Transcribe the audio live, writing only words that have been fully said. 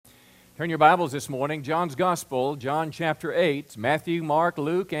Turn your Bibles this morning, John's Gospel, John chapter 8, Matthew, Mark,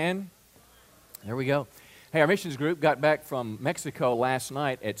 Luke, and there we go. Hey, our missions group got back from Mexico last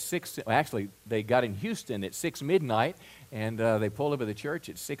night at 6, actually, they got in Houston at 6 midnight, and they pulled up at the church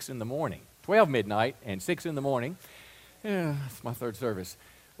at 6 in the morning. 12 midnight and 6 in the morning. Yeah, that's my third service.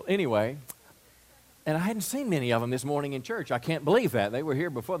 Well, anyway, and I hadn't seen many of them this morning in church. I can't believe that. They were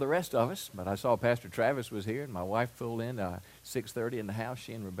here before the rest of us, but I saw Pastor Travis was here, and my wife pulled in 6:30 in the house,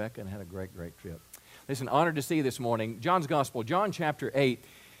 she and Rebecca, and had a great, great trip. Listen, honored to see you this morning. John's Gospel, John chapter 8.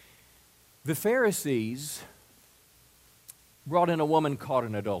 The Pharisees brought in a woman caught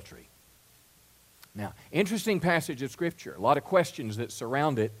in adultery. Now, interesting passage of Scripture, a lot of questions that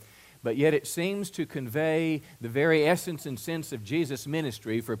surround it, but yet it seems to convey the very essence and sense of Jesus'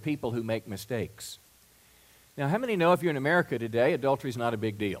 ministry for people who make mistakes. Now, how many know if you're in America today, adultery is not a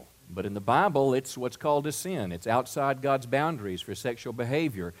big deal? But in the Bible, it's what's called a sin. It's outside God's boundaries for sexual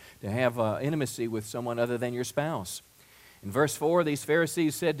behavior, to have intimacy with someone other than your spouse. In verse 4, these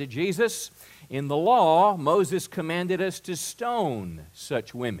Pharisees said to Jesus, "In the law, Moses commanded us to stone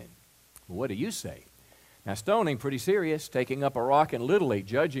such women. What do you say?" Now, stoning, pretty serious, taking up a rock and literally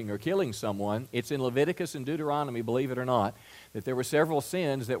judging or killing someone. It's in Leviticus and Deuteronomy, believe it or not, that there were several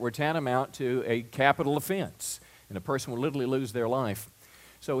sins that were tantamount to a capital offense, and a person would literally lose their life.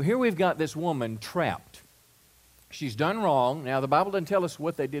 So here we've got this woman trapped. She's done wrong. Now, the Bible doesn't tell us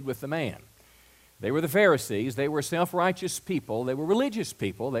what they did with the man. They were the Pharisees. They were self-righteous people. They were religious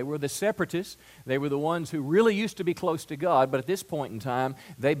people. They were the separatists. They were the ones who really used to be close to God, but at this point in time,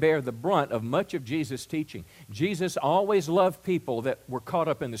 they bear the brunt of much of Jesus' teaching. Jesus always loved people that were caught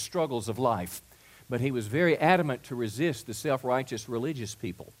up in the struggles of life, but he was very adamant to resist the self-righteous religious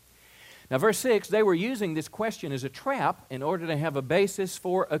people. Now, verse 6, they were using this question as a trap in order to have a basis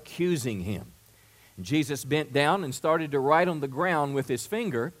for accusing him. Jesus bent down and started to write on the ground with his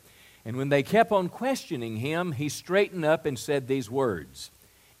finger. And when they kept on questioning him, he straightened up and said these words,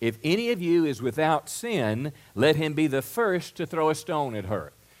 "If any of you is without sin, let him be the first to throw a stone at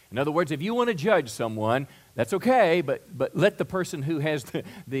her." In other words, if you want to judge someone, that's okay, but let the person who has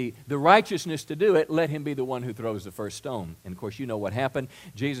the righteousness to do it, let him be the one who throws the first stone. And of course, you know what happened.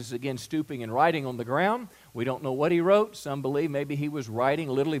 Jesus again stooping and writing on the ground. We don't know what he wrote. Some believe maybe he was writing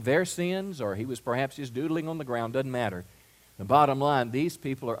literally their sins, or he was perhaps just doodling on the ground. Doesn't matter. The bottom line, these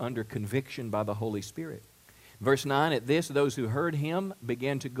people are under conviction by the Holy Spirit. Verse 9, at this, those who heard him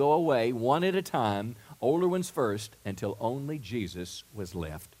began to go away one at a time, older ones first, until only Jesus was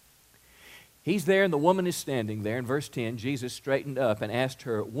left. He's there and the woman is standing there. In verse 10, Jesus straightened up and asked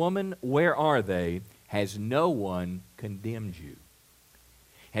her, "Woman, where are they? Has no one condemned you?"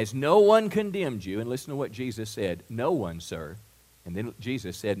 Has no one condemned you? And listen to what Jesus said. "No one, sir." And then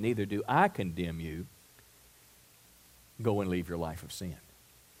Jesus said, "Neither do I condemn you. Go and leave your life of sin."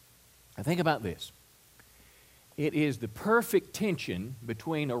 Now think about this. It is the perfect tension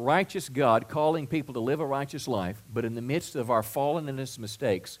between a righteous God calling people to live a righteous life, but in the midst of our fallenness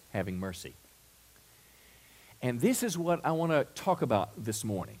mistakes, having mercy. And this is what I want to talk about this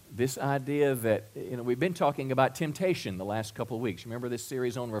morning. This idea that, we've been talking about temptation the last couple of weeks. Remember this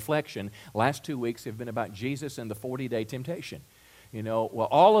series on reflection? Last 2 weeks have been about Jesus and the 40-day temptation. Well,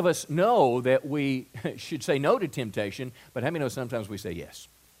 all of us know that we should say no to temptation, but how many know sometimes we say yes?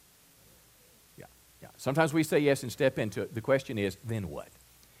 Yeah. Sometimes we say yes and step into it. The question is, then what?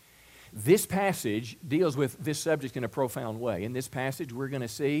 This passage deals with this subject in a profound way. In this passage, we're going to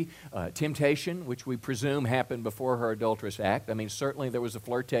see temptation, which we presume happened before her adulterous act. I mean, certainly there was a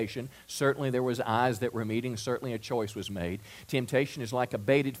flirtation. Certainly there was eyes that were meeting. Certainly a choice was made. Temptation is like a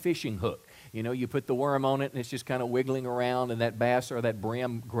baited fishing hook. You put the worm on it, and it's just kind of wiggling around, and that bass or that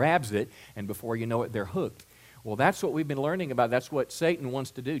brim grabs it, and before you know it, they're hooked. Well, that's what we've been learning about. That's what Satan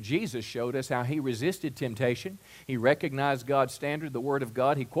wants to do. Jesus showed us how he resisted temptation. He recognized God's standard, the Word of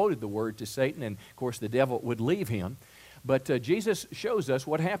God. He quoted the Word to Satan, and, of course, the devil would leave him. But Jesus shows us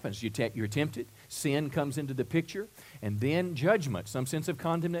what happens. You're tempted, sin comes into the picture, and then judgment, some sense of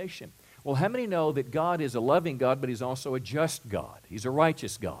condemnation. Well, how many know that God is a loving God, but He's also a just God? He's a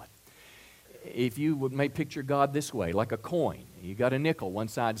righteous God. If you may picture God this way, like a coin. You got a nickel, one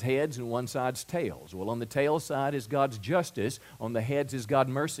side's heads and one side's tails. Well, on the tail side is God's justice, on the heads is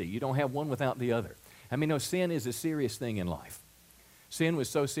God's mercy. You don't have one without the other. I mean, no, sin is a serious thing in life. Sin was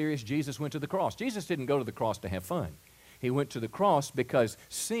so serious, Jesus went to the cross. Jesus didn't go to the cross to have fun. He went to the cross because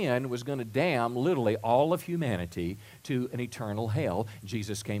sin was going to damn literally all of humanity to an eternal hell.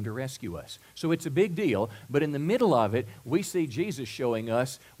 Jesus came to rescue us. So it's a big deal, but in the middle of it, we see Jesus showing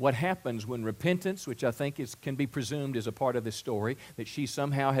us what happens when repentance, which I think can be presumed as a part of this story, that she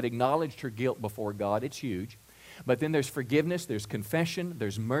somehow had acknowledged her guilt before God. It's huge. But then there's forgiveness, there's confession,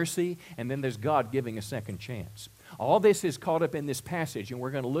 there's mercy, and then there's God giving a second chance. All this is caught up in this passage, and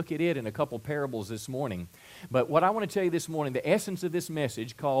we're going to look at it in a couple parables this morning. But what I want to tell you this morning, the essence of this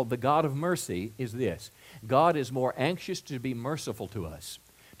message called the God of mercy is this. God is more anxious to be merciful to us,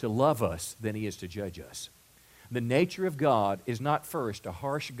 to love us, than He is to judge us. The nature of God is not first a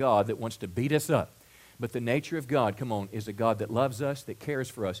harsh God that wants to beat us up. But the nature of God, come on, is a God that loves us, that cares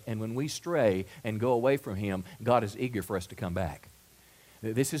for us. And when we stray and go away from Him, God is eager for us to come back.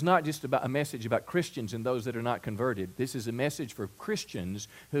 This is not just about a message about Christians and those that are not converted. This is a message for Christians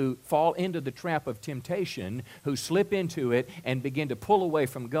who fall into the trap of temptation, who slip into it and begin to pull away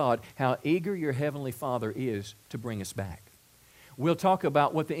from God, how eager your Heavenly Father is to bring us back. We'll talk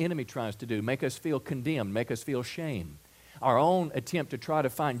about what the enemy tries to do, make us feel condemned, make us feel shame. Our own attempt to try to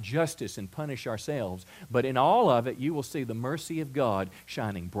find justice and punish ourselves. But in all of it, you will see the mercy of God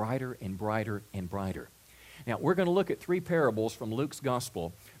shining brighter and brighter and brighter. Now, we're going to look at three parables from Luke's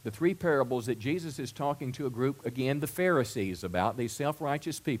Gospel. The three parables that Jesus is talking to a group, again, the Pharisees about, these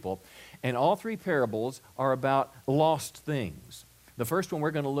self-righteous people. And all three parables are about lost things. The first one we're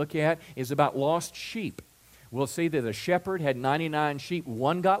going to look at is about lost sheep. We'll see that a shepherd had 99 sheep,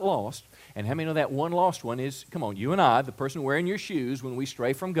 one got lost. And how many know that one lost one is, come on, you and I, the person wearing your shoes when we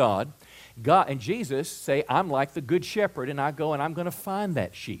stray from God. God and Jesus say, I'm like the good shepherd, and I go and I'm going to find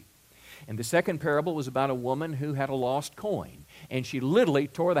that sheep. And the second parable was about a woman who had a lost coin. And she literally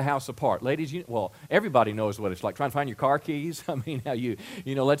tore the house apart. Ladies, everybody knows what it's like trying to find your car keys. I mean, how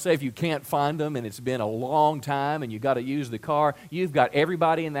let's say if you can't find them and it's been a long time and you got to use the car, you've got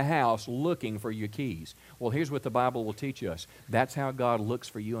everybody in the house looking for your keys. Well, here's what the Bible will teach us. That's how God looks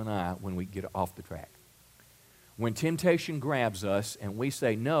for you and I when we get off the track. When temptation grabs us and we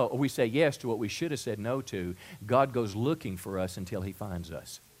say no, or we say yes to what we should have said no to, God goes looking for us until He finds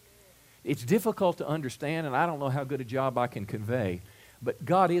us. It's difficult to understand, and I don't know how good a job I can convey, but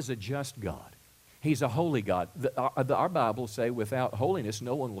God is a just God. He's a holy God. Our Bibles say, without holiness,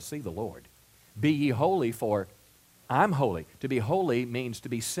 no one will see the Lord. Be ye holy, for I'm holy. To be holy means to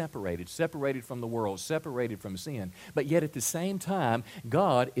be separated from the world, separated from sin. But yet at the same time,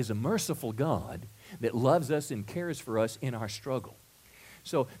 God is a merciful God that loves us and cares for us in our struggle.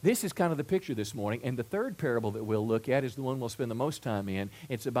 So this is kind of the picture this morning. And the third parable that we'll look at is the one we'll spend the most time in.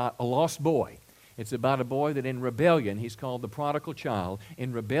 It's about a lost boy. It's about a boy that in rebellion, he's called the prodigal child.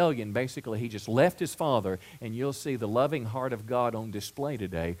 In rebellion, basically, he just left his father, and you'll see the loving heart of God on display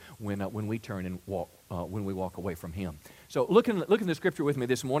today when we turn and walk, when we walk away from Him. So look in the scripture with me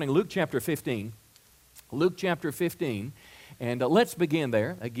this morning, Luke chapter 15. Luke chapter 15, and let's begin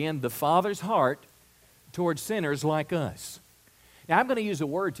there. Again, the Father's heart towards sinners like us. Now, I'm going to use a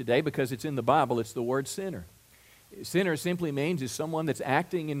word today because it's in the Bible. It's the word sinner. Sinner simply means is someone that's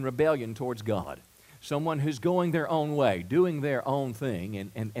acting in rebellion towards God. Someone who's going their own way, doing their own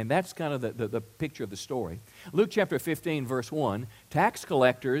thing. And that's kind of the picture of the story. Luke chapter 15, verse 1, tax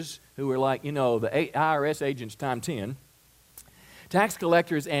collectors who were like, the IRS agents times 10, tax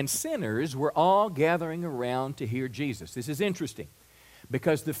collectors and sinners were all gathering around to hear Jesus. This is interesting.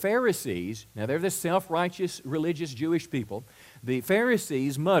 Because the Pharisees, now they're the self-righteous religious Jewish people, the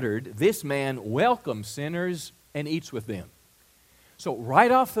Pharisees muttered, this man welcomes sinners and eats with them. So right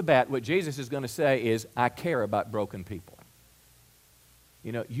off the bat, what Jesus is going to say is, I care about broken people.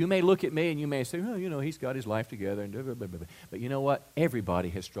 You may look at me and you may say, he's got his life together. And blah, blah, blah, blah. But you know what? Everybody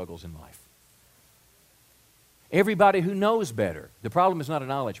has struggles in life. Everybody who knows better. The problem is not a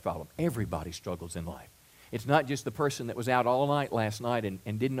knowledge problem. Everybody struggles in life. It's not just the person that was out all night last night and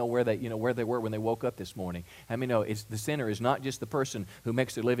didn't know where they were when they woke up this morning. It's the sinner is not just the person who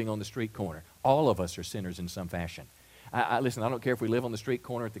makes their living on the street corner. All of us are sinners in some fashion. Listen, I don't care if we live on the street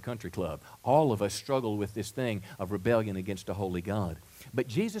corner at the country club. All of us struggle with this thing of rebellion against a holy God. But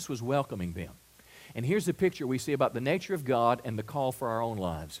Jesus was welcoming them. And here's the picture we see about the nature of God and the call for our own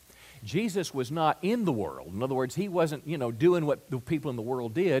lives. Jesus was not in the world. In other words, He wasn't, doing what the people in the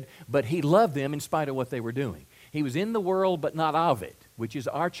world did, but He loved them in spite of what they were doing. He was in the world, but not of it, which is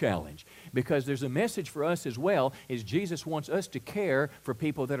our challenge. Because there's a message for us as well, is Jesus wants us to care for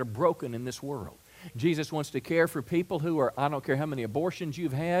people that are broken in this world. Jesus wants to care for people who are, I don't care how many abortions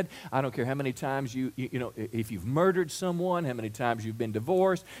you've had, I don't care how many times if you've murdered someone, how many times you've been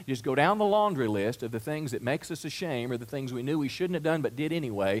divorced, just go down the laundry list of the things that makes us ashamed or the things we knew we shouldn't have done but did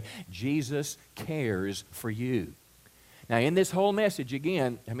anyway. Jesus cares for you. Now in this whole message,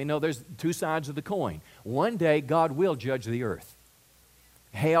 again, there's two sides of the coin. One day God will judge the earth.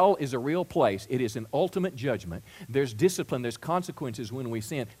 Hell is a real place. It is an ultimate judgment. There's discipline, there's consequences when we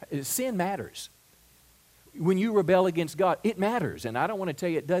sin. Sin matters. When you rebel against God, it matters. And I don't want to tell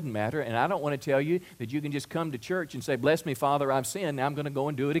you it doesn't matter. And I don't want to tell you that you can just come to church and say, bless me, Father, I've sinned. Now I'm going to go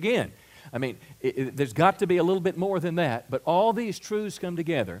and do it again. I mean, there's got to be a little bit more than that. But all these truths come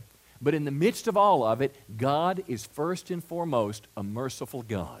together. But in the midst of all of it, God is first and foremost a merciful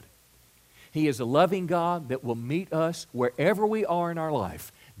God. He is a loving God that will meet us wherever we are in our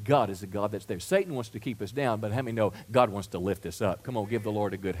life. God is a God that's there. Satan wants to keep us down, but how many know God wants to lift us up? Come on, give the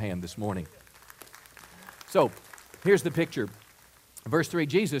Lord a good hand this morning. So, here's the picture. Verse 3,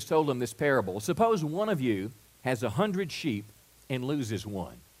 Jesus told them this parable. Suppose one of you has 100 sheep and loses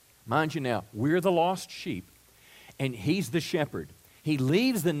one. Mind you now, we're the lost sheep, and he's the shepherd. He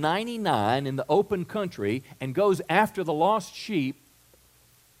leaves the 99 in the open country and goes after the lost sheep.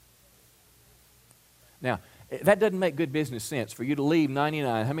 Now, that doesn't make good business sense for you to leave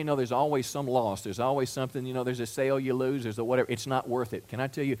 99. How many know there's always some loss? There's always something, there's a sale you lose, there's a whatever. It's not worth it. Can I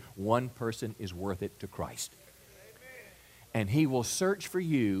tell you, one person is worth it to Christ. And He will search for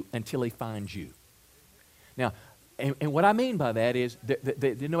you until He finds you. Now, and what I mean by that is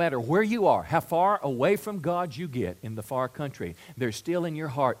that no matter where you are, how far away from God you get in the far country, there's still in your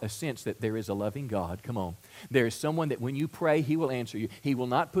heart a sense that there is a loving God. Come on. There is someone that when you pray, He will answer you. He will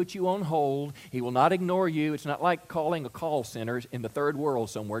not put you on hold. He will not ignore you. It's not like calling a call center in the third world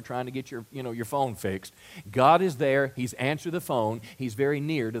somewhere trying to get your phone fixed. God is there. He's answered the phone. He's very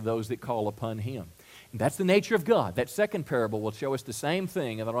near to those that call upon Him. That's the nature of God. That second parable will show us the same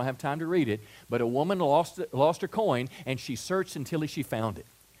thing, and I don't have time to read it, but a woman lost her coin, and she searched until she found it.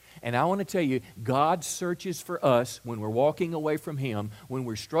 And I want to tell you, God searches for us when we're walking away from Him, when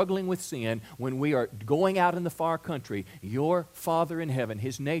we're struggling with sin, when we are going out in the far country. Your Father in heaven,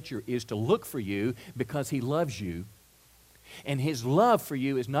 His nature is to look for you because He loves you, and His love for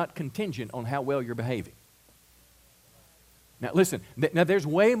you is not contingent on how well you're behaving. Now listen, now there's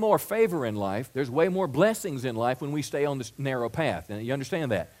way more favor in life, there's way more blessings in life when we stay on this narrow path, and you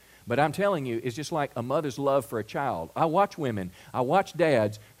understand that. But I'm telling you, it's just like a mother's love for a child. I watch women, I watch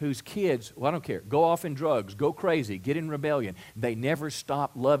dads whose kids, I don't care, go off in drugs, go crazy, get in rebellion. They never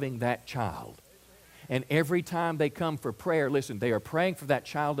stop loving that child. And every time they come for prayer, listen, they are praying for that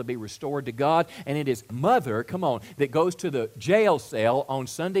child to be restored to God. And it is mother, come on, that goes to the jail cell on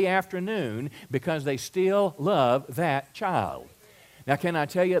Sunday afternoon because they still love that child. Now, can I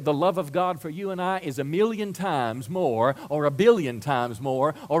tell you, the love of God for you and I is 1,000,000 times more, or 1,000,000,000 times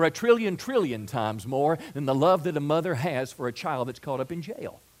more, or 1,000,000,000,000,000 times more than the love that a mother has for a child that's caught up in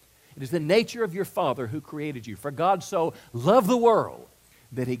jail. It is the nature of your Father who created you. For God so loved the world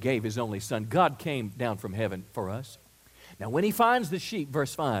that He gave His only Son. God came down from heaven for us. Now, when He finds the sheep,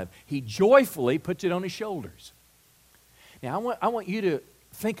 verse 5, He joyfully puts it on His shoulders. Now, I want you to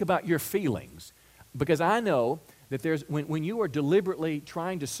think about your feelings, because I know that when you are deliberately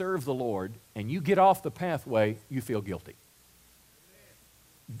trying to serve the Lord and you get off the pathway, you feel guilty.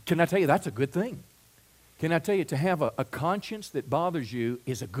 Can I tell you, that's a good thing. Can I tell you, to have a conscience that bothers you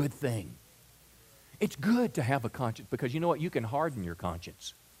is a good thing. It's good to have a conscience, because you know what? You can harden your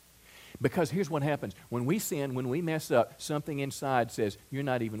conscience. Because here's what happens. When we sin, when we mess up, something inside says, you're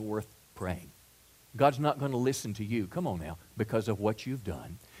not even worth praying. God's not going to listen to you. Come on now, because of what you've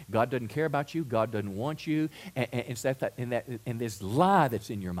done. God doesn't care about you. God doesn't want you. And this lie that's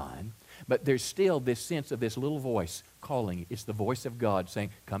in your mind. But there's still this sense of this little voice calling you. It's the voice of God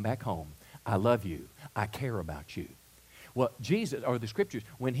saying, come back home. I love you. I care about you. Well, Jesus, or the Scriptures,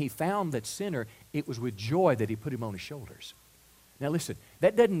 when He found that sinner, it was with joy that He put him on His shoulders. Now listen,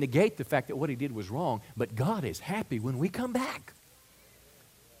 that doesn't negate the fact that what He did was wrong, but God is happy when we come back.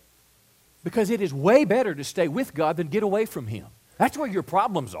 Because it is way better to stay with God than get away from Him. That's where your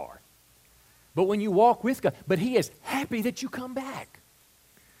problems are. But when you walk with God, but He is happy that you come back.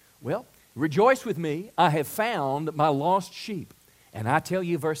 Well, rejoice with me, I have found my lost sheep. And I tell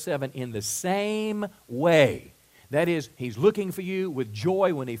you, verse 7, in the same way. That is, He's looking for you with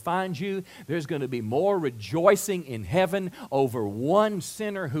joy when He finds you. There's going to be more rejoicing in heaven over one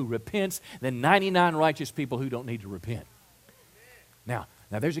sinner who repents than 99 righteous people who don't need to repent. Now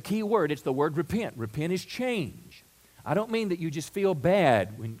there's a key word. It's the word repent. Repent is change. I don't mean that you just feel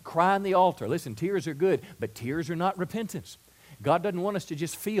bad when cry on the altar. Listen, tears are good, but tears are not repentance. God doesn't want us to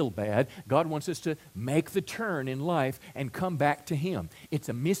just feel bad. God wants us to make the turn in life and come back to Him. It's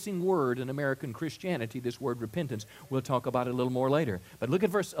a missing word in American Christianity, this word repentance. We'll talk about it a little more later. But look at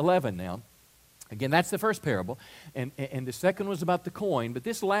verse 11 now. Again, that's the first parable. And the second was about the coin. But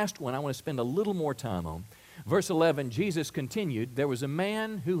this last one I want to spend a little more time on. Verse 11, Jesus continued, there was a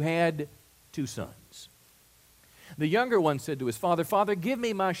man who had 2 sons. The younger one said to his father, Father, give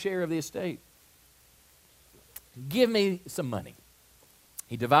me my share of the estate. Give me some money.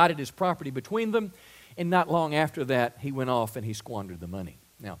 He divided his property between them. And not long after that, he went off and he squandered the money.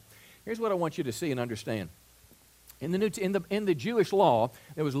 Now, here's what I want you to see and understand. In the Jewish law,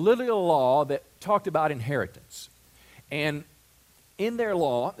 there was literally a law that talked about inheritance. And in their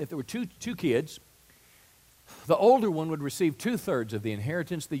law, if there were two kids, the older one would receive 2/3 of the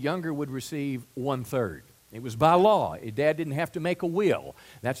inheritance. The younger would receive 1/3. It was by law. Dad didn't have to make a will.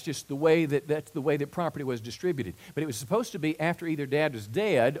 That's just the way that property was distributed. But it was supposed to be after either Dad was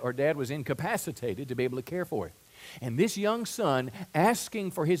dead or Dad was incapacitated to be able to care for it. And this young son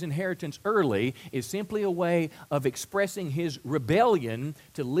asking for his inheritance early is simply a way of expressing his rebellion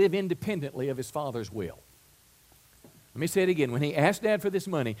to live independently of his father's will. Let me say it again. When he asked Dad for this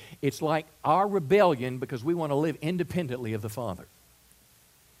money, it's like our rebellion because we want to live independently of the Father.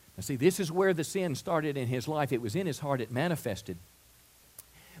 Now see, this is where the sin started in his life. It was in his heart. It manifested.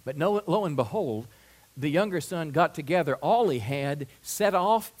 But lo and behold, the younger son got together all he had, set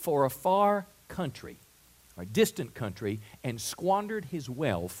off for a far country, or distant country, and squandered his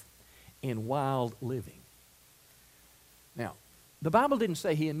wealth in wild living. Now, the Bible didn't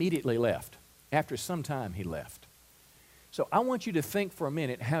say he immediately left. After some time, he left. So I want you to think for a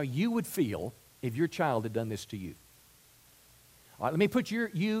minute how you would feel if your child had done this to you. All right, let me put you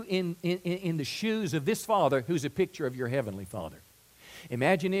in the shoes of this father who's a picture of your heavenly Father.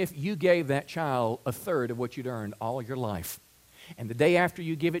 Imagine if you gave that child 1/3 of what you'd earned all your life. And the day after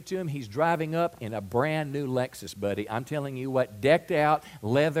you give it to him, he's driving up in a brand new Lexus, buddy. I'm telling you what, decked out,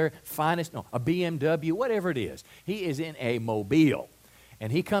 leather, finest, a BMW, whatever it is. He is in a mobile.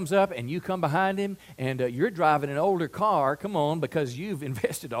 And he comes up and you come behind him and you're driving an older car, come on, because you've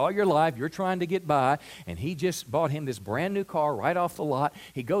invested all your life, you're trying to get by, and he just bought him this brand new car right off the lot.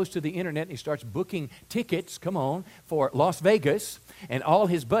 He goes to the internet and he starts booking tickets, come on, for Las Vegas, and all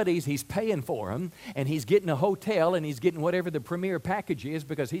his buddies, he's paying for them, and he's getting a hotel and he's getting whatever the premier package is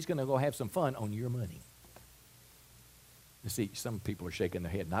because he's going to go have some fun on your money. You see, some people are shaking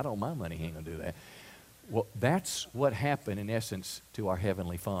their head, not on my money, he ain't going to do that. Well, that's what happened in essence to our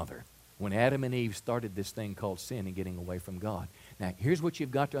Heavenly Father when Adam and Eve started this thing called sin and getting away from God. Now, here's what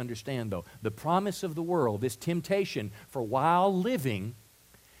you've got to understand, though. The promise of the world, this temptation for while living,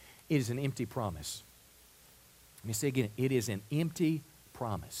 is an empty promise. Let me say again, it is an empty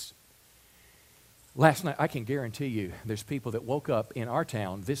promise. Last night, I can guarantee you, there's people that woke up in our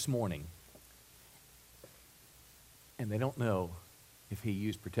town this morning and they don't know if he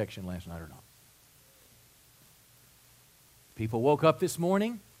used protection last night or not. People woke up this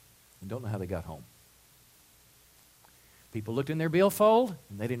morning and don't know how they got home. People looked in their billfold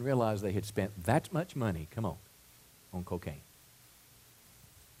and they didn't realize they had spent that much money, come on cocaine.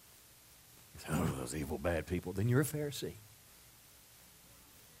 Oh, those evil, bad people. Then you're a Pharisee.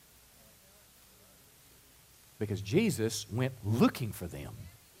 Because Jesus went looking for them.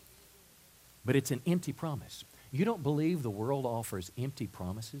 But it's an empty promise. You don't believe the world offers empty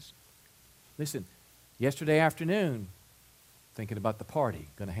promises? Listen, yesterday afternoon, thinking about the party,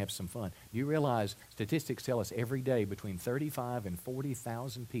 going to have some fun. You realize statistics tell us every day between 35 and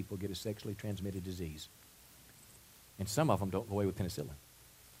 40,000 people get a sexually transmitted disease. And some of them don't go away with penicillin.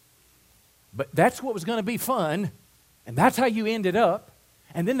 But that's what was going to be fun, and that's how you ended up.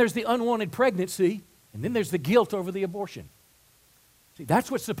 And then there's the unwanted pregnancy, and then there's the guilt over the abortion. See, that's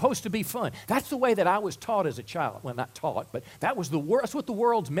what's supposed to be fun. That's the way that I was taught as a child. Well, not taught, but that's what the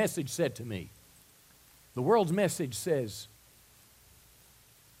world's message said to me. The world's message says,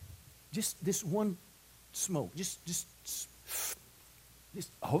 just this one smoke, just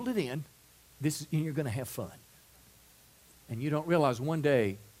hold it in, and you're going to have fun. And you don't realize one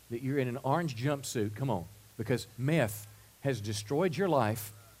day that you're in an orange jumpsuit, come on, because meth has destroyed your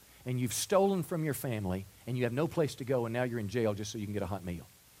life, and you've stolen from your family, and you have no place to go, and now you're in jail just so you can get a hot meal.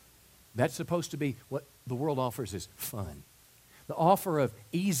 That's supposed to be what the world offers is fun. The offer of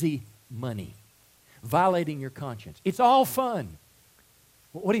easy money, violating your conscience. It's all fun.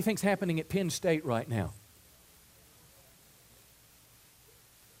 What do you think's happening at Penn State right now?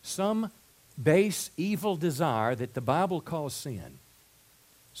 Some base evil desire that the Bible calls sin,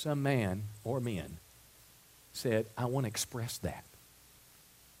 some man or men said, I want to express that.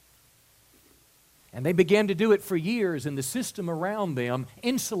 And they began to do it for years, and the system around them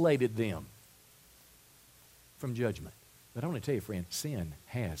insulated them from judgment. But I want to tell you, friend, sin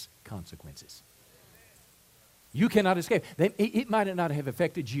has consequences. You cannot escape. It might not have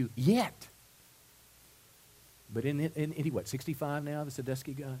affected you yet. But in 65 now, the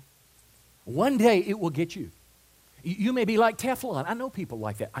Sadusky guy? One day it will get you. You may be like Teflon. I know people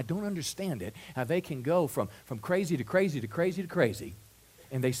like that. I don't understand it, how they can go from crazy to crazy to crazy to crazy,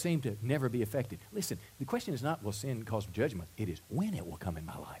 and they seem to never be affected. Listen, the question is not will sin cause judgment. It is when it will come in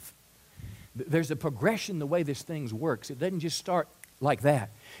my life. There's a progression the way this thing works. It doesn't just start like that.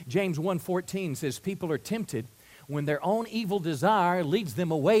 James 1:14 says people are tempted when their own evil desire leads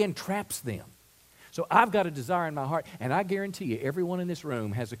them away and traps them. So I've got a desire in my heart, and I guarantee you everyone in this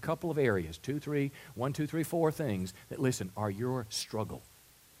room has a couple of areas, 1, 2, 3, 4 things that, listen, are your struggle.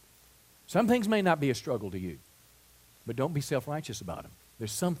 Some things may not be a struggle to you, but don't be self-righteous about them.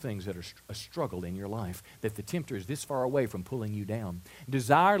 There's some things that are a struggle in your life that the tempter is this far away from pulling you down.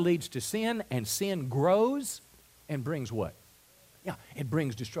 Desire leads to sin, and sin grows and brings what? Yeah, it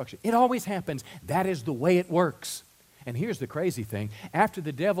brings destruction. It always happens. That is the way it works. And here's the crazy thing. After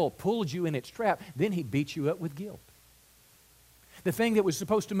the devil pulled you in its trap, then he beats you up with guilt. The thing that was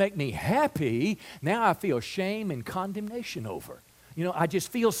supposed to make me happy, now I feel shame and condemnation over. You know, I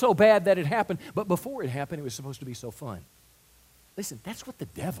just feel so bad that it happened, but before it happened, it was supposed to be so fun. Listen, that's what the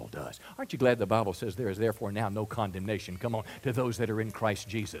devil does. Aren't you glad the Bible says there is therefore now no condemnation, come on, to those that are in Christ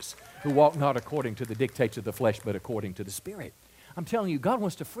Jesus, who walk not according to the dictates of the flesh, but according to the Spirit. I'm telling you, God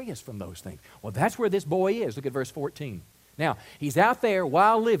wants to free us from those things. Well, that's where this boy is. Look at verse 14. Now, he's out there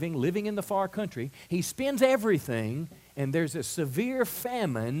while living in the far country. He spends everything, and there's a severe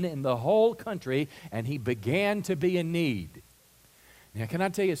famine in the whole country, and he began to be in need. Now, can I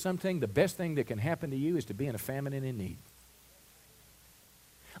tell you something? The best thing that can happen to you is to be in a famine and in need.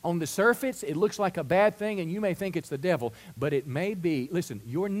 On the surface, it looks like a bad thing, and you may think it's the devil, but it may be, listen,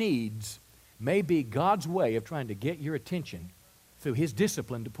 your needs may be God's way of trying to get your attention through His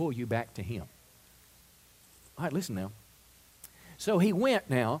discipline to pull you back to Him. All right, listen now. So he went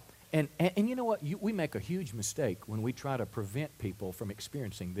now, and you know what? We make a huge mistake when we try to prevent people from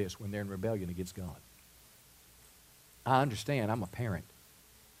experiencing this when they're in rebellion against God. I understand, I'm a parent.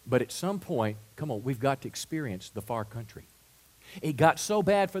 But at some point, come on, we've got to experience the far country. It got so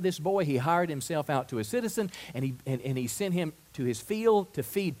bad for this boy, he hired himself out to a citizen, and he sent him to his field to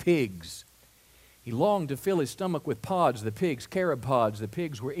feed pigs. He longed to fill his stomach with pods, the pigs, carob pods the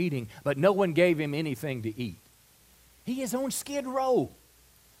pigs were eating, but no one gave him anything to eat. He is on Skid Row.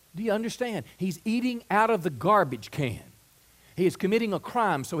 Do you understand? He's eating out of the garbage can. He is committing a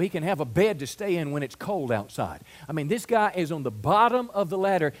crime so he can have a bed to stay in when it's cold outside. I mean, this guy is on the bottom of the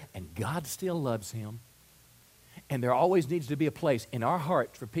ladder, and God still loves him. And there always needs to be a place in our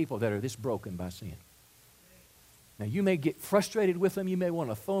hearts for people that are this broken by sin. Now, you may get frustrated with them. You may want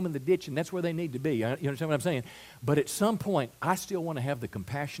to throw them in the ditch, and that's where they need to be. You understand what I'm saying? But at some point, I still want to have the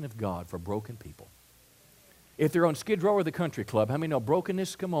compassion of God for broken people. If they're on Skid Row or the country club, how many know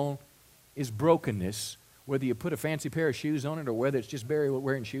brokenness, come on, is brokenness, whether you put a fancy pair of shoes on it or whether it's just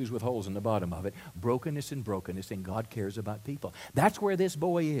wearing shoes with holes in the bottom of it. Brokenness, and God cares about people. That's where this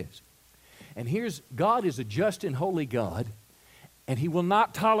boy is. And here's, God is a just and holy God, and He will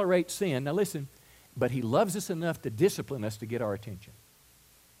not tolerate sin. Now listen, but He loves us enough to discipline us to get our attention.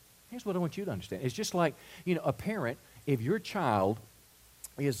 Here's what I want you to understand. It's just like, a parent, if your child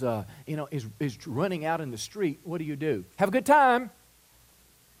is running out in the street, what do? Have a good time?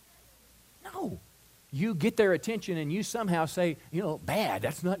 No. You get their attention and you somehow say, bad,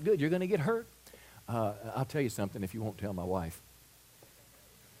 that's not good, you're going to get hurt. I'll tell you something if you won't tell my wife.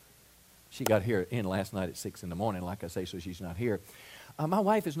 She got here in last night at 6 in the morning, like I say, so she's not here. My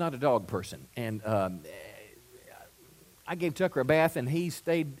wife is not a dog person, and I gave Tucker a bath, and he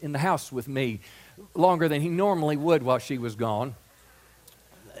stayed in the house with me longer than he normally would while she was gone.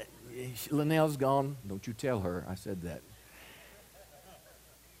 Linnell's gone. Don't you tell her I said that.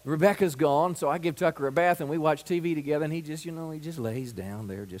 Rebecca's gone, so I give Tucker a bath, and we watch TV together, and he just lays down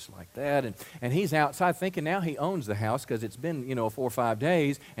there just like that. And he's outside thinking now he owns the house because it's been, 4 or 5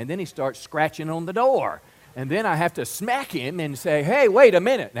 days, and then he starts scratching on the door. And then I have to smack him and say, hey, wait a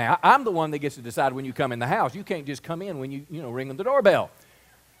minute. Now, I'm the one that gets to decide when you come in the house. You can't just come in when you ring the doorbell.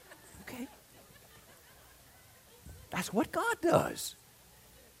 Okay. That's what God does.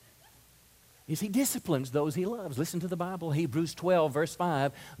 He disciplines those He loves. Listen to the Bible, Hebrews 12, verse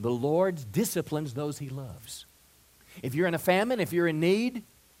 5. The Lord disciplines those He loves. If you're in a famine, if you're in need,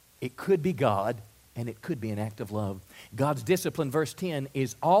 it could be God, and it could be an act of love. God's discipline, verse 10,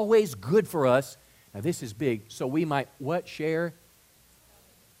 is always good for us. Now, this is big. So we might, what? Share?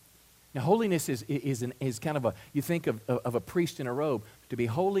 Now, holiness is kind of you think of a priest in a robe. To be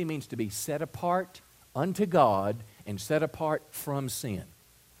holy means to be set apart unto God and set apart from sin.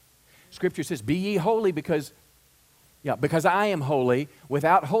 Scripture says, be ye holy because I am holy.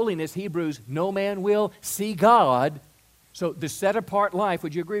 Without holiness, Hebrews, no man will see God. So the set-apart life,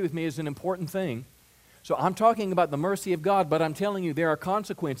 would you agree with me, is an important thing. So I'm talking about the mercy of God, but I'm telling you there are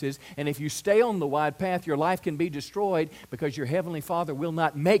consequences, and if you stay on the wide path, your life can be destroyed because your Heavenly Father will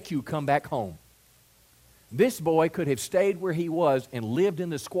not make you come back home. This boy could have stayed where he was and lived in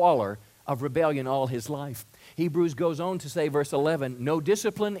the squalor of rebellion all his life. Hebrews goes on to say, verse 11, no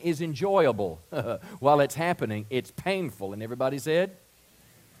discipline is enjoyable while it's happening. It's painful. And everybody said?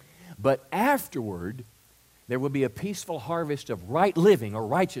 But afterward, there will be a peaceful harvest of right living or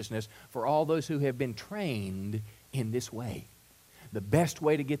righteousness for all those who have been trained in this way. The best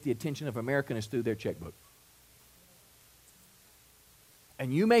way to get the attention of Americans is through their checkbook.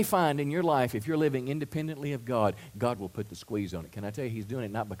 And you may find in your life, if you're living independently of God, God will put the squeeze on it. Can I tell you, He's doing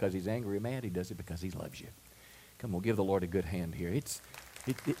it not because He's angry or mad. He does it because He loves you. Come on, give the Lord a good hand here.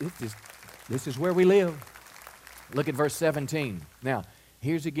 This is where we live. Look at verse 17. Now,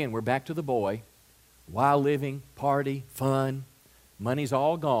 here's again, we're back to the boy. Wild living, party, fun, money's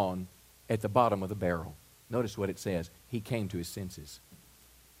all gone at the bottom of the barrel. Notice what it says. He came to his senses.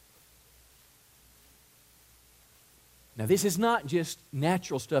 Now, this is not just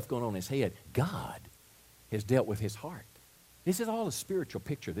natural stuff going on in his head. God has dealt with his heart. This is all a spiritual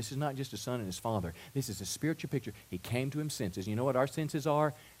picture. This is not just a son and his father. This is a spiritual picture. He came to his senses. You know what our senses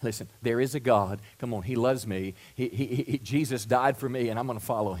are? Listen, there is a God. Come on, He loves me. Jesus died for me, and I'm going to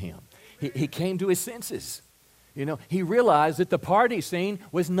follow Him. He came to his senses. You know, he realized that the party scene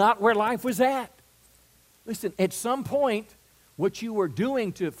was not where life was at. Listen, at some point, what you were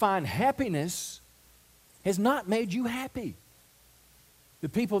doing to find happiness has not made you happy. The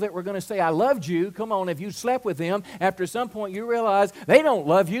people that were going to say, I loved you, come on, if you slept with them, after some point you realize they don't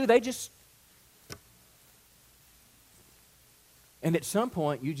love you, and at some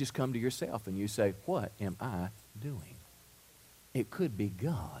point you just come to yourself and you say, what am I doing? It could be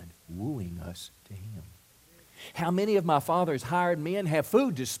God wooing us to Him. How many of my father's hired men have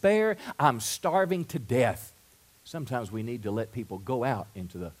food to spare? I'm starving to death. Sometimes we need to let people go out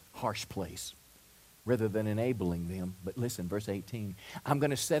into the harsh place rather than enabling them. But listen, verse 18, I'm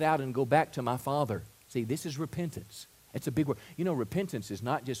going to set out and go back to my father. See, this is repentance. It's a big word. You know, repentance is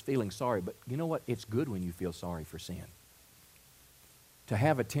not just feeling sorry, but you know what? It's good when you feel sorry for sin. To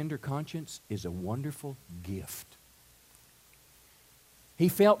have a tender conscience is a wonderful gift. He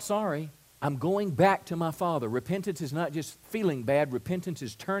felt sorry. I'm going back to my father. Repentance is not just feeling bad. Repentance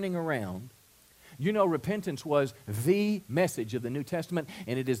is turning around. You know, repentance was the message of the New Testament,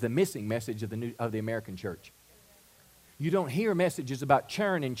 and it is the missing message of the American church. You don't hear messages about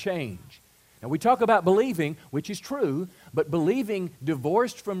churn and change. Now, we talk about believing, which is true, but believing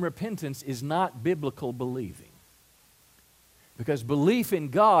divorced from repentance is not biblical believing. Because belief in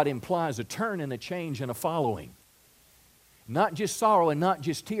God implies a turn and a change and a following. Not just sorrow and not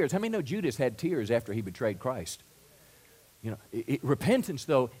just tears. How many know Judas had tears after he betrayed Christ? You know, repentance,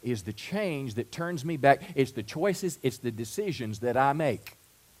 though, is the change that turns me back. It's the choices, it's the decisions that I make.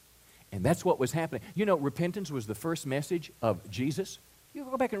 And that's what was happening. You know, repentance was the first message of Jesus. You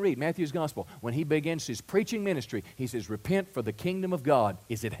go back and read Matthew's Gospel. When he begins his preaching ministry, he says, repent, for the kingdom of God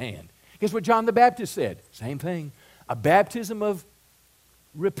is at hand. Guess what John the Baptist said? Same thing. A baptism of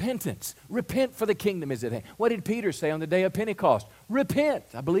repentance. Repent, for the kingdom is at hand. What did Peter say on the day of Pentecost? Repent.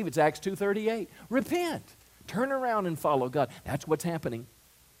 I believe it's Acts 2:38. Repent. Turn around and follow God. That's what's happening.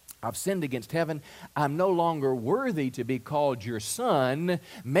 I've sinned against heaven. I'm no longer worthy to be called your son.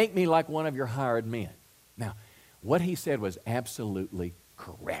 Make me like one of your hired men. Now, what he said was absolutely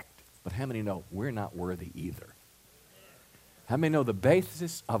correct. But how many know we're not worthy either? How many know the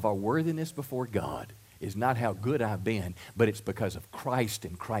basis of our worthiness before God is not how good I've been, but it's because of Christ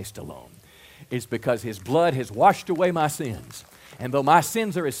and Christ alone. It's because His blood has washed away my sins. And though my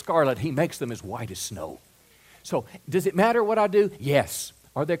sins are as scarlet, He makes them as white as snow. So, does it matter what I do? Yes.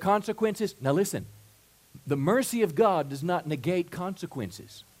 Are there consequences? Now listen, the mercy of God does not negate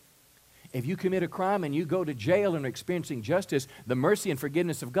consequences. If you commit a crime and you go to jail and are experiencing justice, the mercy and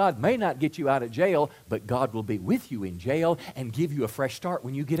forgiveness of God may not get you out of jail, but God will be with you in jail and give you a fresh start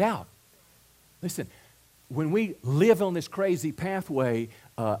when you get out. Listen, when we live on this crazy pathway,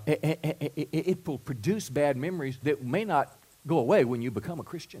 it will produce bad memories that may not go away when you become a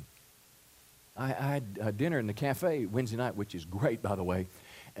Christian. I had dinner in the cafe Wednesday night, which is great, by the way,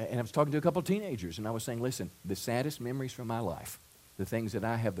 and I was talking to a couple of teenagers, and I was saying, listen, the saddest memories from my life, the things that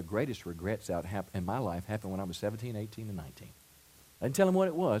I have the greatest regrets out in my life happened when I was 17, 18, and 19. I didn't tell them what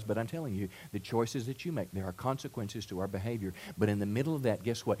it was, but I'm telling you, the choices that you make, there are consequences to our behavior. But in the middle of that,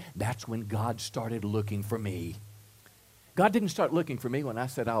 guess what? That's when God started looking for me. God didn't start looking for me when I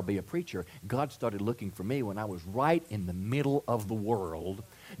said I'll be a preacher. God started looking for me when I was right in the middle of the world,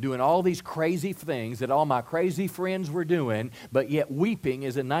 doing all these crazy things that all my crazy friends were doing, but yet weeping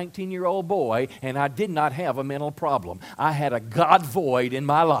as a 19-year-old boy, and I did not have a mental problem. I had a God void in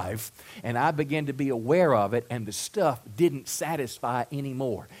my life, and I began to be aware of it, and the stuff didn't satisfy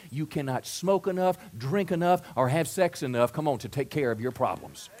anymore. You cannot smoke enough, drink enough, or have sex enough, come on, to take care of your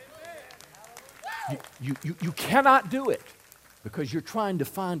problems. You cannot do it because you're trying to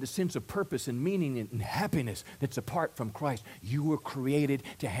find a sense of purpose and meaning and happiness that's apart from Christ. You were created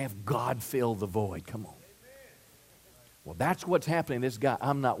to have God fill the void. Come on. Well, that's what's happening to this guy.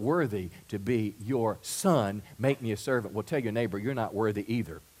 I'm not worthy to be your son. Make me a servant. Well, tell your neighbor, you're not worthy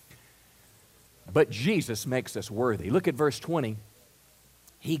either. But Jesus makes us worthy. Look at verse 20.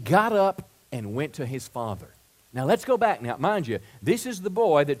 He got up and went to his father. Now, let's go back. Now, mind you, this is the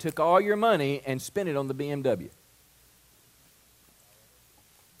boy that took all your money and spent it on the BMW.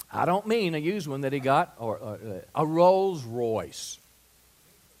 I don't mean a used one that he got, or a Rolls Royce.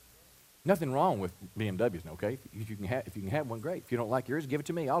 Nothing wrong with BMWs, okay? If you can have one, great. If you don't like yours, give it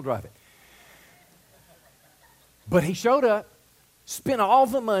to me. I'll drive it. But he showed up, spent all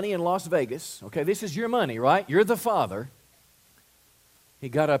the money in Las Vegas. Okay, this is your money, right? You're the father. He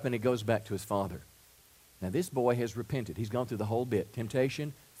got up and he goes back to his father. Now, this boy has repented. He's gone through the whole bit.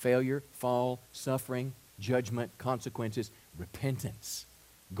 Temptation, failure, fall, suffering, judgment, consequences, repentance,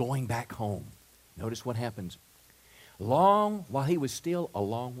 going back home. Notice what happens. While he was still a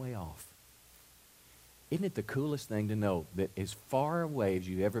long way off. Isn't it the coolest thing to know that as far away as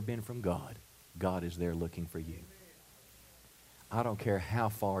you've ever been from God, God is there looking for you? I don't care how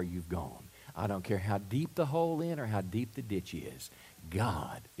far you've gone. I don't care how deep the hole in or how deep the ditch is.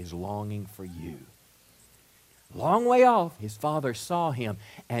 God is longing for you. Long way off, his father saw him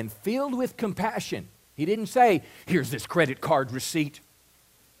and filled with compassion. He didn't say, here's this credit card receipt.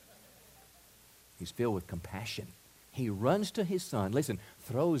 He's filled with compassion. He runs to his son, listen,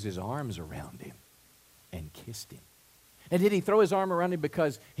 throws his arms around him and kissed him. And did he throw his arm around him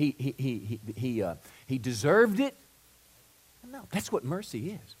because he deserved it? No, that's what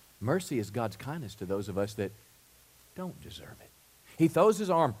mercy is. Mercy is God's kindness to those of us that don't deserve it. He throws his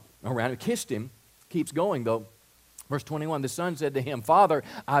arm around him, kissed him, keeps going though. Verse 21, the son said to him, Father,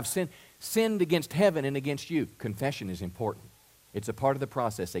 I've sinned against heaven and against you. Confession is important. It's a part of the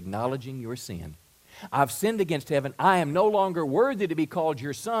process, acknowledging your sin. I've sinned against heaven. I am no longer worthy to be called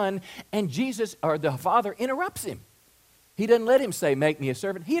your son. And Jesus, or the father, interrupts him. He doesn't let him say, make me a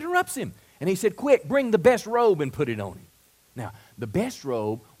servant. He interrupts him. And he said, quick, bring the best robe and put it on him. Now, the best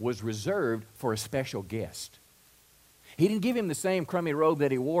robe was reserved for a special guest. He didn't give him the same crummy robe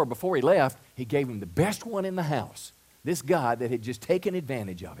that he wore before he left. He gave him the best one in the house. This guy that had just taken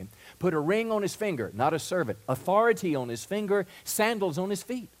advantage of him, put a ring on his finger, not a servant, authority on his finger, sandals on his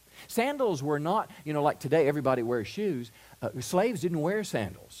feet. Sandals were not, like today everybody wears shoes. Slaves didn't wear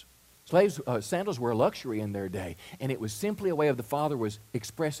sandals. Sandals were a luxury in their day, and it was simply a way of the Father was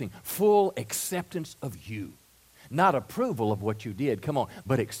expressing full acceptance of you. Not approval of what you did, come on,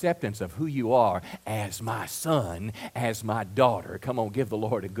 but acceptance of who you are as my son, as my daughter. Come on, give the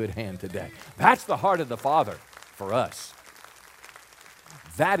Lord a good hand today. That's the heart of the Father for us.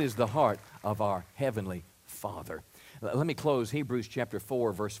 That is the heart of our Heavenly Father. Let me close Hebrews chapter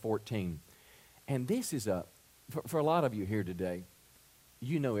 4, verse 14. And this is for a lot of you here today,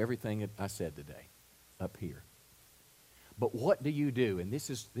 you know everything that I said today up here. But what do you do? And this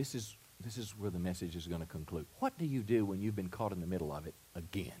is where the message is going to conclude. What do you do when you've been caught in the middle of it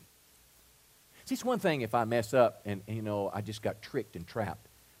again? See, it's one thing if I mess up and I just got tricked and trapped.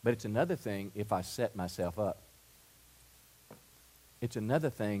 But it's another thing if I set myself up. It's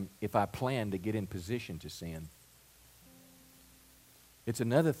another thing if I plan to get in position to sin. It's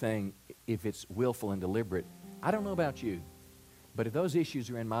another thing if it's willful and deliberate. I don't know about you, but if those issues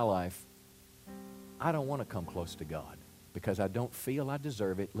are in my life, I don't want to come close to God because I don't feel I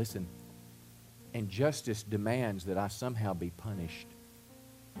deserve it. Listen, and justice demands that I somehow be punished.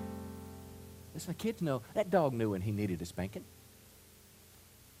 Listen, the kids know. That dog knew when he needed a spanking.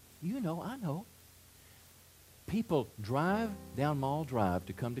 You know, I know. People drive down Mall Drive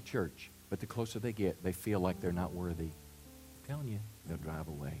to come to church, but the closer they get, they feel like they're not worthy. I'm telling you, they'll drive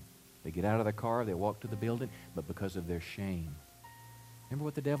away. They get out of the car, they walk to the building, but because of their shame. Remember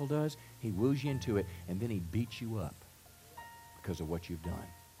what the devil does? He woos you into it, and then he beats you up because of what you've done.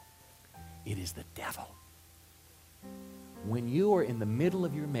 It is the devil. When you are in the middle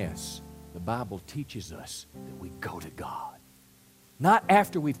of your mess, the Bible teaches us that we go to God. Not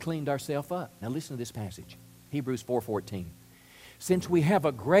after we've cleaned ourselves up. Now listen to this passage. Hebrews 4:14. Since we have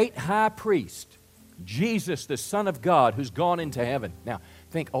a great high priest, Jesus, the Son of God, who's gone into heaven. Now,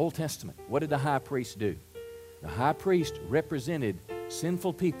 think Old Testament. What did the high priest do? The high priest represented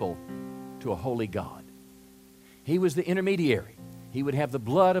sinful people to a holy God. He was the intermediary. He would have the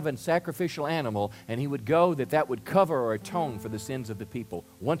blood of a sacrificial animal, and he would go that would cover or atone for the sins of the people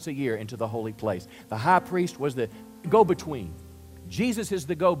once a year into the holy place. The high priest was the go-between. Jesus is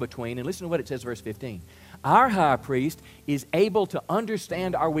the go-between, and listen to what it says, verse 15. Our high priest is able to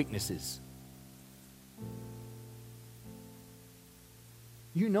understand our weaknesses.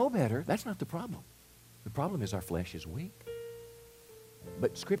 You know better. That's not the problem. The problem is our flesh is weak.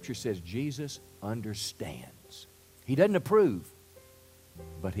 But Scripture says Jesus understands. He doesn't approve,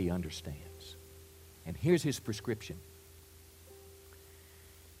 but he understands. And here's his prescription.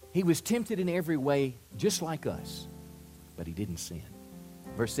 He was tempted in every way just like us, but he didn't sin.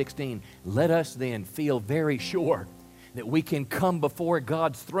 Verse 16, let us then feel very sure that we can come before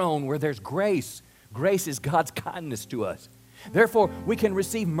God's throne where there's grace. Grace is God's kindness to us. Therefore, we can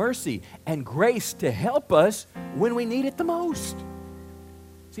receive mercy and grace to help us when we need it the most.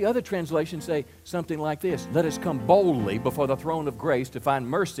 See, other translations say something like this. Let us come boldly before the throne of grace to find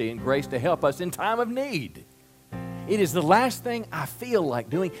mercy and grace to help us in time of need. It is the last thing I feel like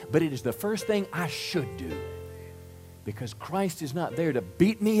doing, but it is the first thing I should do. Because Christ is not there to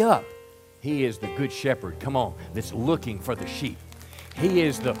beat me up. He is the good shepherd, come on, that's looking for the sheep. He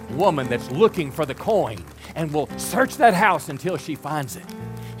is the woman that's looking for the coin and will search that house until she finds it.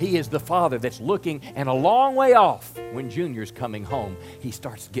 He is the father that's looking, and a long way off, when Junior's coming home, he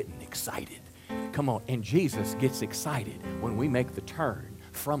starts getting excited. Come on, and Jesus gets excited when we make the turn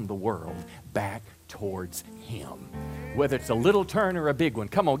from the world back towards him. Whether it's a little turn or a big one,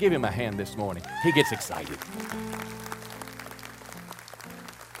 come on, give him a hand this morning. He gets excited.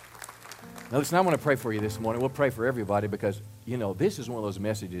 Now listen, I want to pray for you this morning. We'll pray for everybody because, you know, this is one of those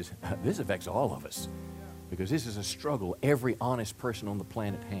messages, this affects all of us. Because this is a struggle every honest person on the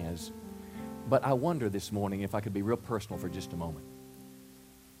planet has. But I wonder this morning if I could be real personal for just a moment.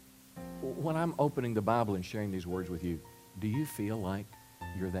 When I'm opening the Bible and sharing these words with you, do you feel like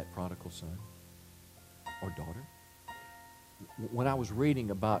you're that prodigal son or daughter? When I was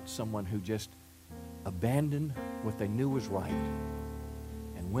reading about someone who just abandoned what they knew was right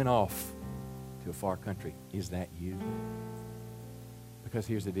and went off to a far country, is that you? Because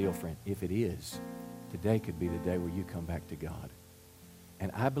here's the deal, friend. If it is, today could be the day where you come back to God.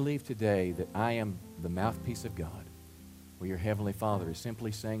 And I believe today that I am the mouthpiece of God, where your Heavenly Father is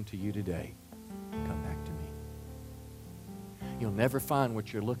simply saying to you today, come back to me. You'll never find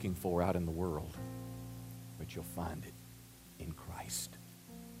what you're looking for out in the world, but you'll find it in Christ.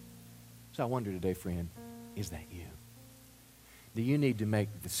 So I wonder today, friend, is that you? Do you need to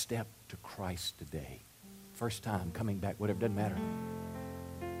make the step to Christ today? First time, coming back, whatever, doesn't matter.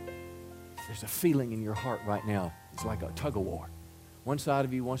 There's a feeling in your heart right now. It's like a tug of war. One side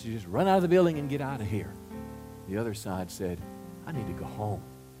of you wants to just run out of the building and get out of here. The other side said, I need to go home.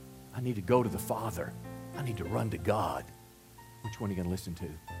 I need to go to the Father. I need to run to God. Which one are you going to listen to?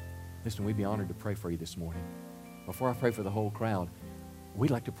 Listen, we'd be honored to pray for you this morning. Before I pray for the whole crowd,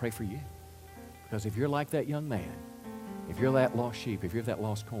 we'd like to pray for you. Because if you're like that young man, if you're that lost sheep, if you're that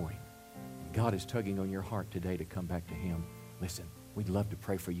lost coin, God is tugging on your heart today to come back to him. Listen, we'd love to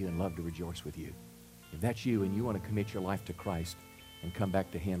pray for you and love to rejoice with you. If that's you and you want to commit your life to Christ and come back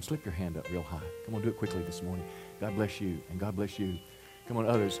to him, slip your hand up real high. Come on, do it quickly this morning. God bless you, and God bless you. Come on,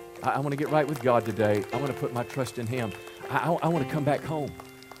 others. I want to get right with God today. I want to put my trust in him. I want to come back home.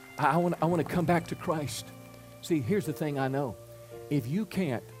 I want to come back to Christ. See, here's the thing I know. If you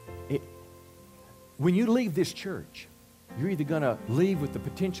can't, when you leave this church, you're either going to leave with the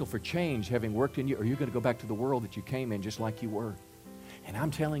potential for change having worked in you, or you're going to go back to the world that you came in just like you were. And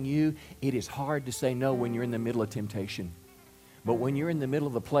I'm telling you, it is hard to say no when you're in the middle of temptation. But when you're in the middle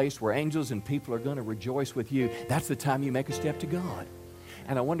of a place where angels and people are going to rejoice with you, that's the time you make a step to God.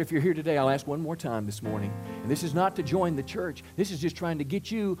 And I wonder if you're here today, I'll ask one more time this morning. And this is not to join the church. This is just trying to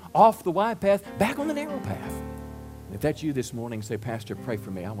get you off the wide path, back on the narrow path. If that's you this morning, say, Pastor, pray for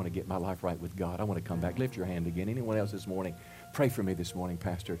me. I want to get my life right with God. I want to come back. Lift your hand again. Anyone else this morning? Pray for me this morning,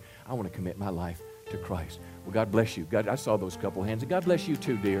 Pastor. I want to commit my life to Christ. Well, God bless you. God, I saw those couple hands. And God bless you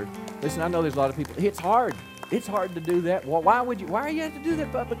too, dear. Listen, I know there's a lot of people. It's hard. It's hard to do that. Well, why are you have to do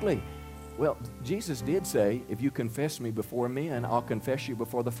that publicly? Well, Jesus did say, if you confess me before men, I'll confess you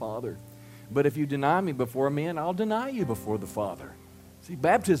before the Father. But if you deny me before men, I'll deny you before the Father. See,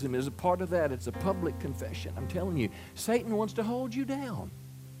 baptism is a part of that. It's a public confession. I'm telling you, Satan wants to hold you down.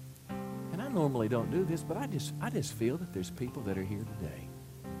 And I normally don't do this, but I just feel that there's people that are here today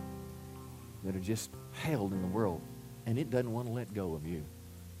that are just held in the world, and it doesn't want to let go of you.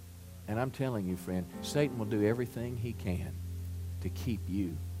 And I'm telling you, friend, Satan will do everything he can to keep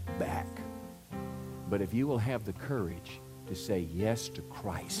you back. But if you will have the courage to say yes to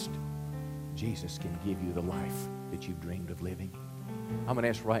Christ, Jesus can give you the life that you've dreamed of living. I'm going to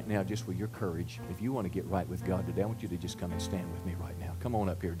ask right now, just with your courage, if you want to get right with God today, I want you to just come and stand with me right now. Come on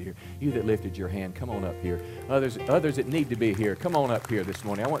up here, dear. You that lifted your hand, come on up here. Others that need to be here, come on up here this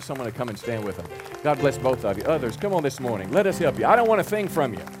morning. I want someone to come and stand with them. God bless both of you. Others, come on this morning. Let us help you. I don't want a thing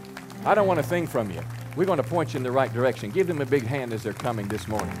from you. I don't want a thing from you. We're going to point you in the right direction. Give them a big hand as they're coming this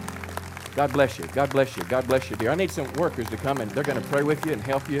morning. God bless you. God bless you. God bless you, dear. I need some workers to come, and they're going to pray with you and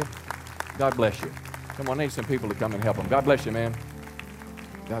help you. God bless you. Come on, I need some people to come and help them. God bless you, man.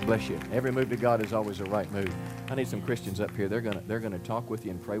 God bless you. Every move to God is always a right move. I need some Christians up here. They're gonna talk with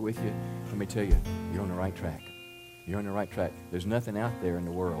you and pray with you. Let me tell you, you're on the right track. You're on the right track. There's nothing out there in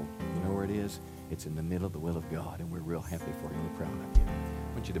the world. You know where it is? It's in the middle of the will of God, and we're real happy for you and we're proud of you.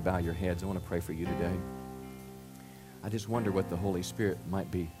 I want you to bow your heads. I want to pray for you today. I just wonder what the Holy Spirit might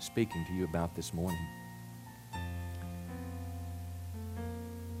be speaking to you about this morning.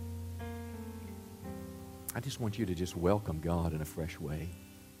 I just want you to just welcome God in a fresh way.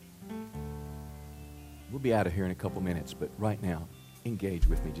 We'll be out of here in a couple minutes, but right now, engage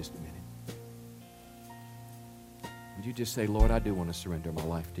with me just a minute. Would you just say, Lord, I do want to surrender my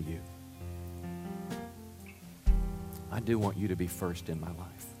life to you. I do want you to be first in my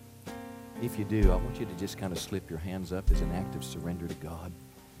life. If you do, I want you to just kind of slip your hands up as an act of surrender to God.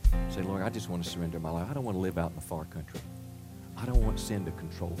 Say, Lord, I just want to surrender my life. I don't want to live out in the far country. I don't want sin to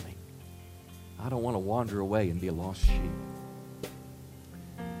control me. I don't want to wander away and be a lost sheep.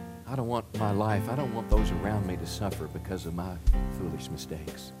 I don't want my life, I don't want those around me to suffer because of my foolish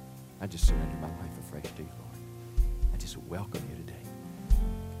mistakes. I just surrender my life afresh to you, Lord. I just welcome you today.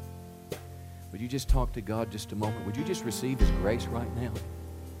 Would you just talk to God just a moment? Would you just receive His grace right now?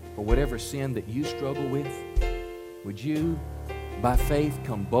 For whatever sin that you struggle with, would you, by faith,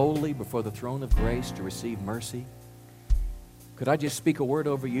 come boldly before the throne of grace to receive mercy? Could I just speak a word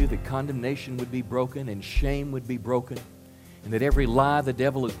over you that condemnation would be broken and shame would be broken, and that every lie the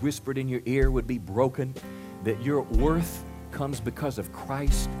devil has whispered in your ear would be broken, that your worth comes because of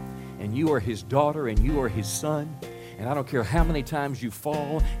Christ, and you are His daughter and you are His son, and I don't care how many times you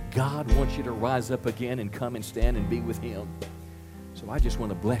fall, God wants you to rise up again and come and stand and be with Him. So I just want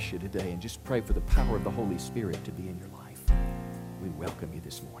to bless you today and just pray for the power of the Holy Spirit to be in your life. We welcome you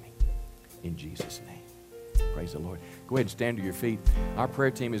this morning in Jesus' name. Praise the Lord. Go ahead and stand to your feet. Our prayer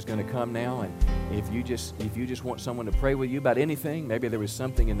team is going to come now, and if you just want someone to pray with you about anything, maybe there was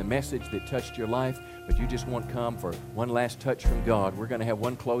something in the message that touched your life, but you just want to come for one last touch from God, we're going to have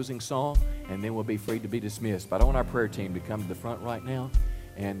one closing song, and then we'll be free to be dismissed. But I want our prayer team to come to the front right now,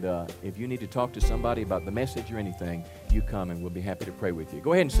 and if you need to talk to somebody about the message or anything, you come and we'll be happy to pray with you.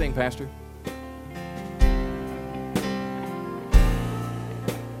 Go ahead and sing, Pastor.